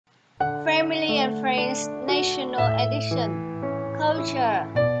Family and Friends National Edition. Culture,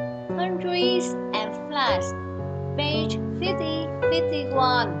 Countries and Flags. Page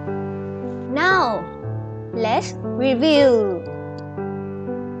 50-51. Now, let's review.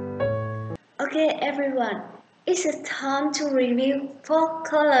 Okay, everyone. It's time to review 4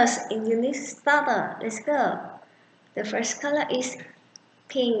 colors in Unit Starter. Let's go. The first color is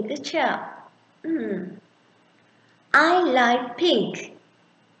pink. Good job. I like pink.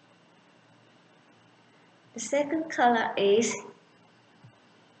 The second color is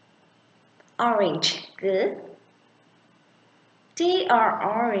orange. Good. They are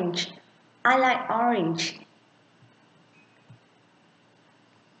orange. I like orange.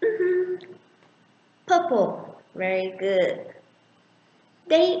 Purple. Very good.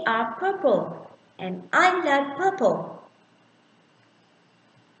 They are purple. And I like purple.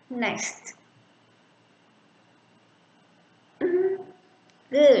 Next.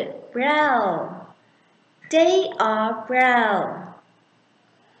 Good. Brown. They are brown.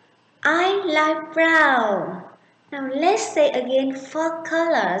 I like brown. Now let's say again 4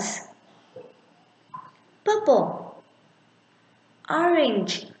 colors. Purple,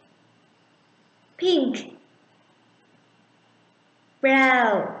 orange, pink,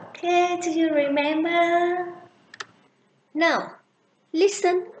 brown. Okay, do you remember? Now,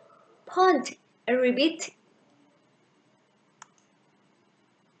 listen, point, and repeat.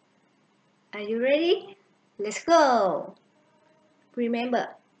 Are you ready? Let's go.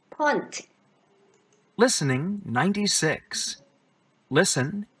 Remember, point. Listening 96.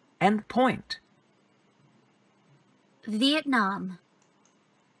 Listen and point. Vietnam,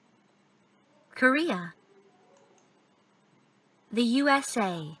 Korea, the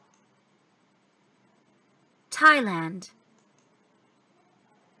USA, Thailand,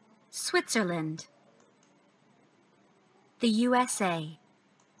 Switzerland, the USA,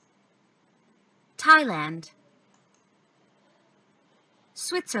 Thailand,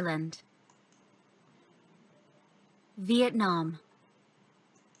 Switzerland, Vietnam,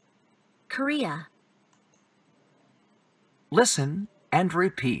 Korea. Listen and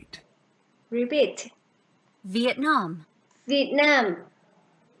repeat. Repeat. Vietnam, Vietnam,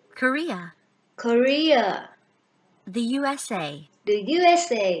 Korea, Korea, the USA, the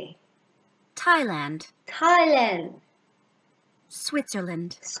USA, Thailand, Thailand,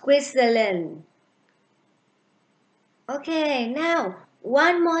 Switzerland. Switzerland. Okay, now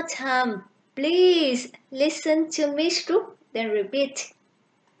one more time. Please listen to Miss Group, then repeat.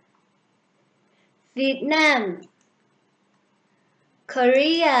 Vietnam,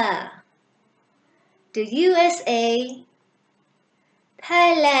 Korea, the USA,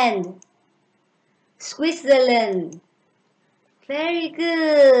 Thailand, Switzerland. Very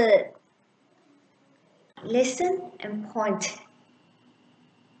good. Listen and point.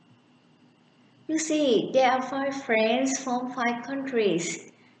 You see, there are 5 friends from 5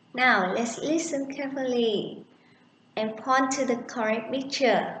 countries. Now, let's listen carefully and point to the correct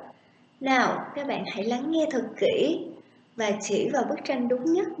picture. Nào, các bạn hãy lắng nghe thật kỹ và chỉ vào bức tranh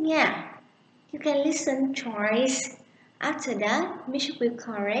đúng nhất nha. You can listen twice. After that, Miss will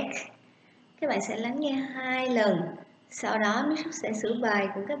correct. Các bạn sẽ lắng nghe 2 lần. Sau đó, Miss sẽ sửa bài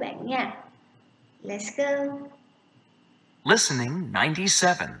của các bạn nha. Let's go. Listening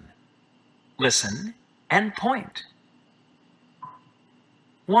 97. Listen and point.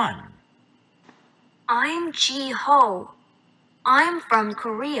 1. I'm Ji Ho. I'm from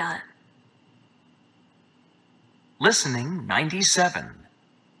Korea. Listening 97.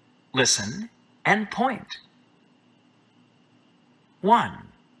 Listen and point. 1.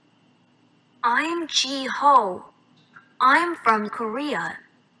 I'm Ji Ho. I'm from Korea.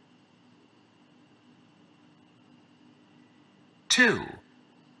 2.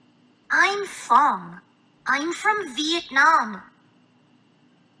 I'm Phong. I'm from Vietnam.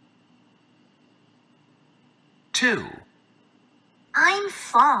 2. I'm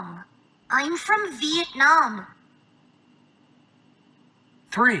Phong. I'm from Vietnam.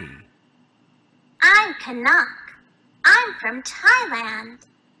 3. I'm Canuck. I'm from Thailand.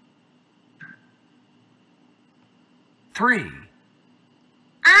 3.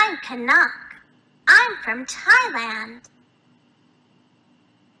 I'm Canuck. I'm from Thailand.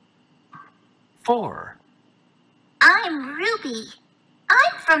 4. I'm Ruby.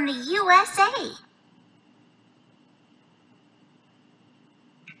 I'm from the USA.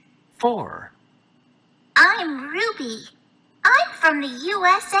 4. I'm Ruby. I'm from the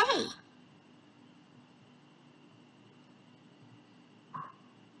USA.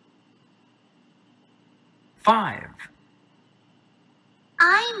 5.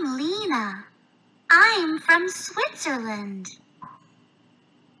 I'm Lena. I'm from Switzerland.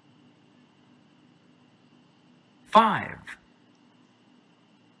 5,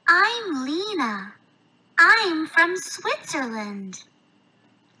 I'm Lena. I'm from Switzerland.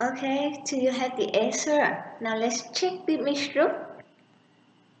 Okay, do you have the answer? Now let's check with Miss Ruth.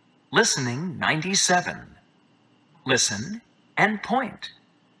 listening 97. Listen and point.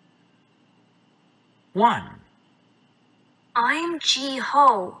 1, I'm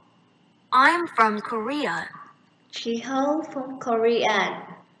Ji-ho. I'm from Korea. Ji-ho from Korea.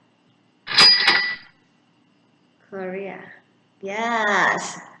 Korea.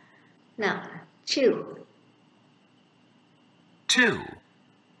 Yes. Now, 2. 2,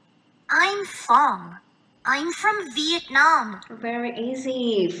 I'm Phong. I'm from Vietnam. Very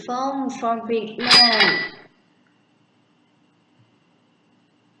easy. From Vietnam.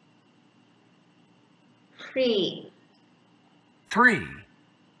 3. 3,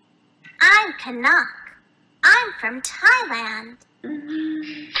 I'm Kanak. I'm from Thailand.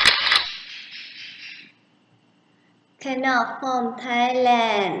 Cannot from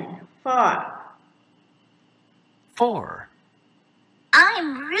Thailand. 4. 4,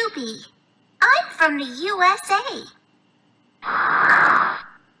 I'm Ruby. I'm from the USA.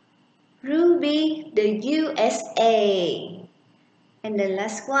 Ruby, the USA. And the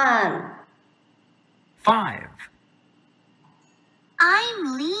last one. 5,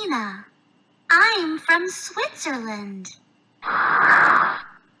 I'm Lena. I'm from Switzerland.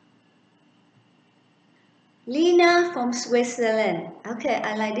 Lena from Switzerland. Okay,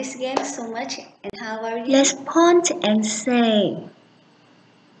 I like this game so much. And how are you? Let's point and say.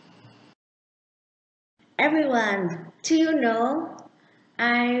 Everyone, do you know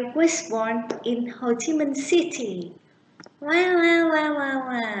I was born in Ho Chi Minh City? Wow.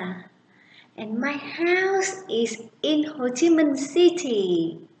 And my house is in Ho Chi Minh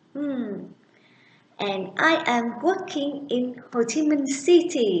City. And I am working in Ho Chi Minh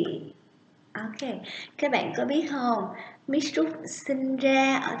City. Ok, các bạn có biết không? Miss Trúc sinh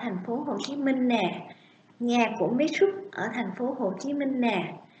ra ở thành phố Hồ Chí Minh nè. Nhà của Miss Trúc ở thành phố Hồ Chí Minh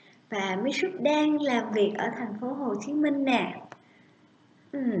nè. Và Miss Trúc đang làm việc ở thành phố Hồ Chí Minh nè.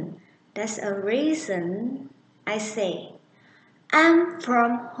 That's a reason I say I'm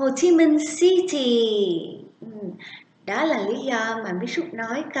from Ho Chi Minh City. Đó là lý do mà Miss Trúc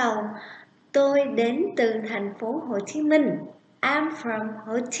nói câu tôi đến từ thành phố Hồ Chí Minh. I'm from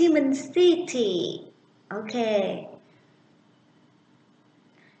Ho Chi Minh City. Okay.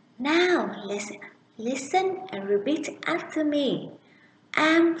 Now let's listen and repeat after me.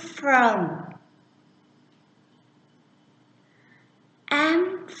 I'm from.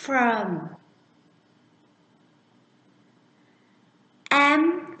 I'm from.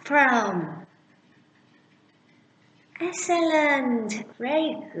 I'm from. Excellent.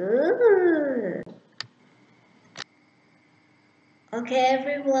 Very good. Okay,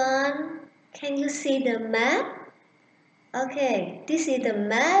 everyone. Can you see the map? Okay, this is the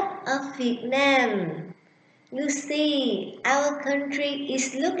map of Vietnam. You see, our country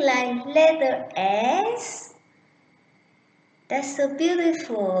is look like letter S. That's so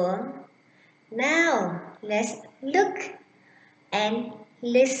beautiful. Now, let's look and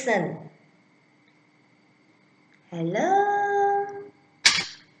listen. Hello.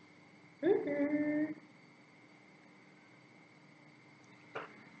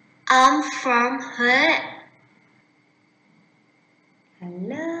 I'm from Huế.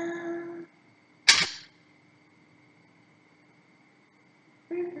 Hello.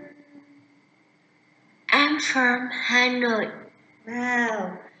 I'm from Hanoi.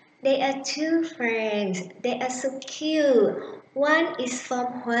 Wow, they are two friends. They are so cute. One is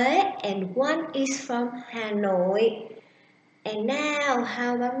from Huế and one is from Hanoi. And now,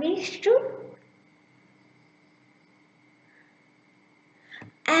 how about Miss Trúc?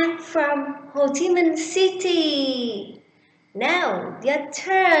 I'm from Ho Chi Minh City. Now, your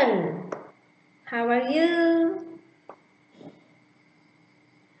turn. How are you?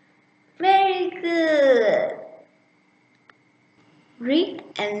 Very good. Read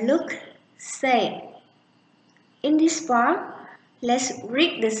and look. Say. In this part, let's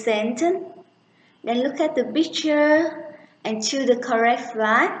read the sentence. Then look at the picture and choose the correct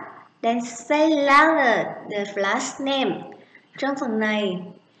flag. Then say louder the flag's name. Trong phần này,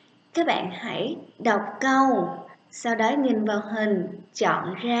 các bạn hãy đọc câu, sau đó nhìn vào hình,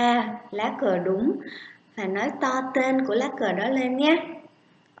 chọn ra lá cờ đúng và nói to tên của lá cờ đó lên nhé.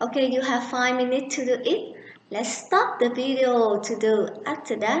 Okay, you have 5 minutes to do it. Let's stop the video to do.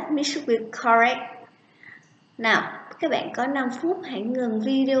 After that, Miss will correct. Nào, các bạn có 5 phút, hãy ngừng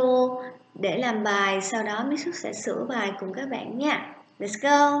video để làm bài. Sau đó Miss sẽ sửa bài cùng các bạn nha. Let's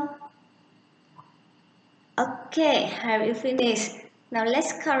go. Okay, have you finished? Now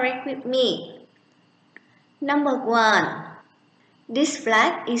let's correct with me. Number 1. This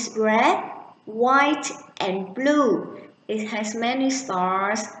flag is red, white, and blue. It has many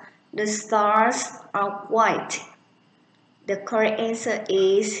stars. The stars are white. The correct answer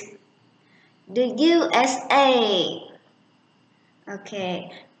is the USA.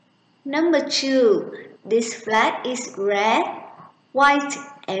 Okay. Number 2. This flag is red, white,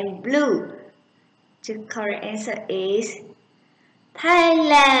 and blue. The correct answer is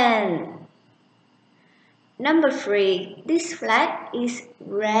Thailand. Number 3. This flag is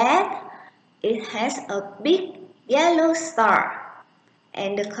red. It has a big yellow star.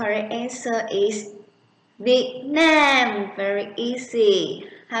 And the correct answer is Vietnam. Very easy.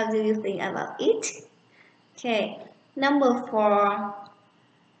 How do you think about it? Okay. Number 4.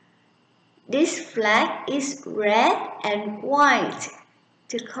 This flag is red and white.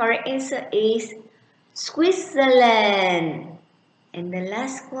 The correct answer is Switzerland. And the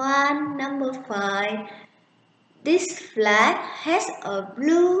last one, number 5. This flag has a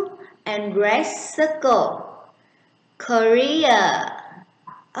blue and red circle. Korea.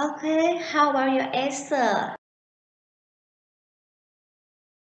 Okay, how about your answer?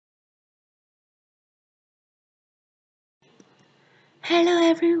 Hello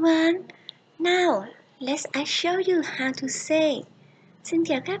everyone. Now, I show you how to say. Xin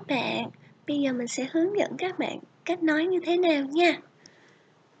chào các bạn. Bây giờ mình sẽ hướng dẫn các bạn cách nói như thế nào nha.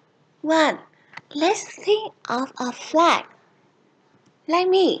 1. Let's think of a flag. Like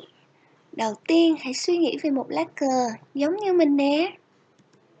me. Đầu tiên hãy suy nghĩ về một lá cờ giống như mình nè.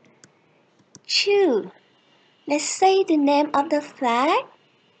 2. Let's say the name of the flag.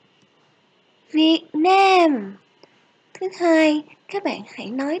 Vietnam. Thứ hai, các bạn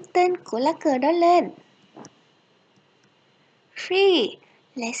hãy nói tên của lá cờ đó lên. 3.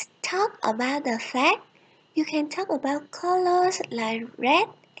 Let's talk about the flag. You can talk about colors like red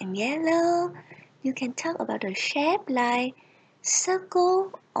and yellow. You can talk about the shape like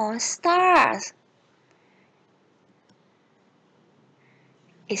circle or stars.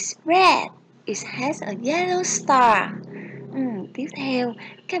 It's red. It has a yellow star. Tiếp theo,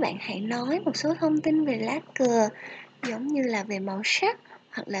 các bạn hãy nói một số thông tin về lá cờ, giống như là về màu sắc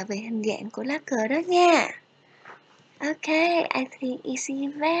hoặc là về hình dạng của lá cờ đó nha. Okay, I think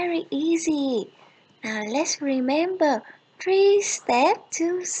it's very easy. Now let's remember 3 steps to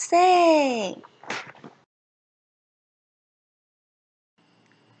say.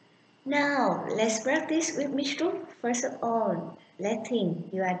 Now, let's practice with Miss Ruth. First of all, let's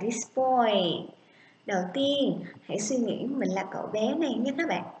think you are this boy. Đầu tiên, hãy suy nghĩ mình là cậu bé này nha các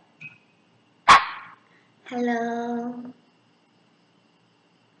bạn. Hello.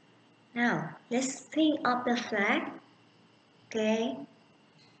 Now, let's think of the flag. Okay.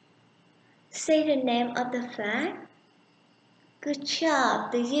 Say the name of the flag. Good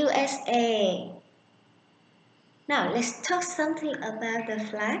job, the USA. Now, let's talk something about the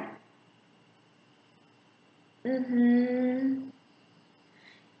flag.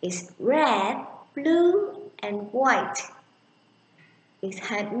 It's red, blue, and white. It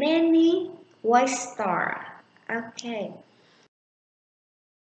had many white stars. Okay.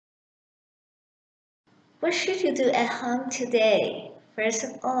 What should you do at home today? First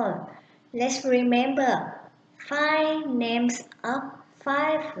of all, let's remember 5 names of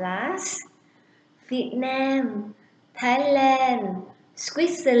 5 flags. Vietnam, Thailand,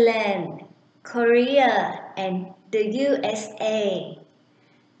 Switzerland, Korea, and the USA.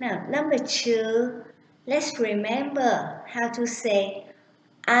 Now, number 2, let's remember how to say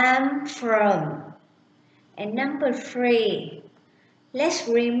I'm from. And number 3, let's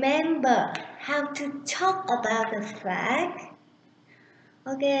remember how to talk about the flag.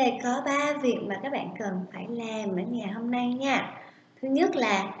 Ok, có 3 việc mà các bạn cần phải làm ở ngày hôm nay nha. Thứ nhất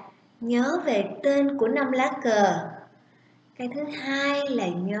là nhớ về tên của 5 lá cờ. Cái thứ hai là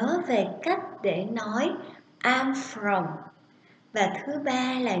nhớ về cách để nói I'm from. Và thứ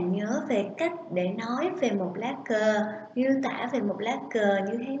ba là nhớ về cách để nói về một lá cờ, miêu tả về một lá cờ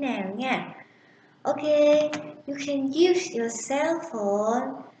như thế nào nha. Okay, you can use your cell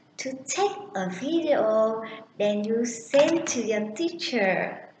phone to take a video, then you send to your teacher.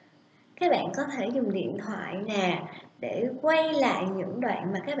 Các bạn có thể dùng điện thoại nè để quay lại những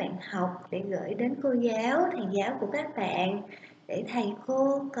đoạn mà các bạn học để gửi đến cô giáo, thầy giáo của các bạn, để thầy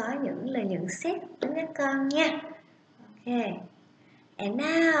cô có những lời nhận xét đến các con nha. Okay. And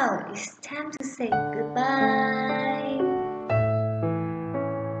now it's time to say goodbye.